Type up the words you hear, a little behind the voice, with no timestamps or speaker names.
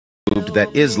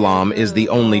proved that Islam is the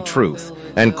only truth,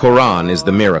 and Quran is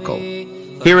the miracle.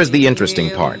 Here is the interesting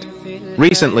part.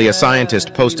 Recently, a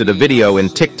scientist posted a video in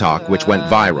TikTok which went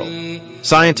viral.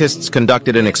 Scientists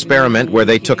conducted an experiment where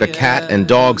they took a cat and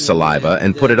dog saliva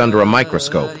and put it under a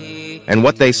microscope. And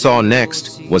what they saw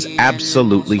next was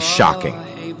absolutely shocking.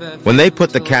 When they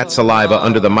put the cat saliva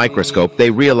under the microscope, they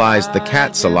realized the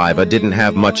cat saliva didn't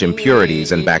have much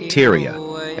impurities and bacteria,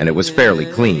 and it was fairly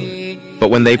clean. But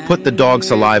when they put the dog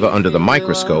saliva under the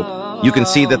microscope, you can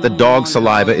see that the dog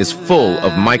saliva is full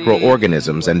of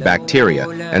microorganisms and bacteria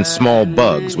and small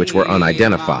bugs which were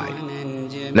unidentified.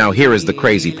 Now here is the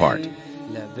crazy part.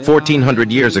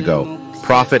 1400 years ago,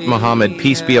 Prophet Muhammad,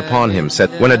 peace be upon him, said,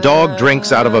 "When a dog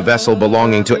drinks out of a vessel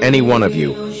belonging to any one of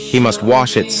you, he must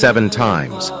wash it 7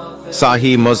 times.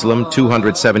 Sahih Muslim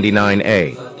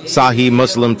 279a, Sahih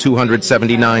Muslim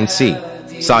 279c,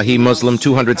 Sahih Muslim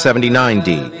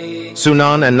 279d,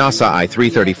 Sunan and Nasa'i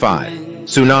 335,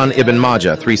 Sunan Ibn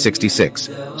Majah 366,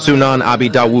 Sunan Abi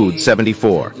Dawood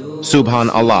 74, Subhan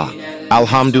Allah,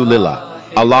 Alhamdulillah,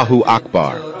 Allahu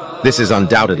Akbar." This is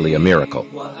undoubtedly a miracle.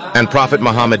 And Prophet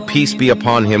Muhammad, peace be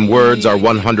upon him, words are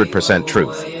 100%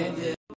 truth.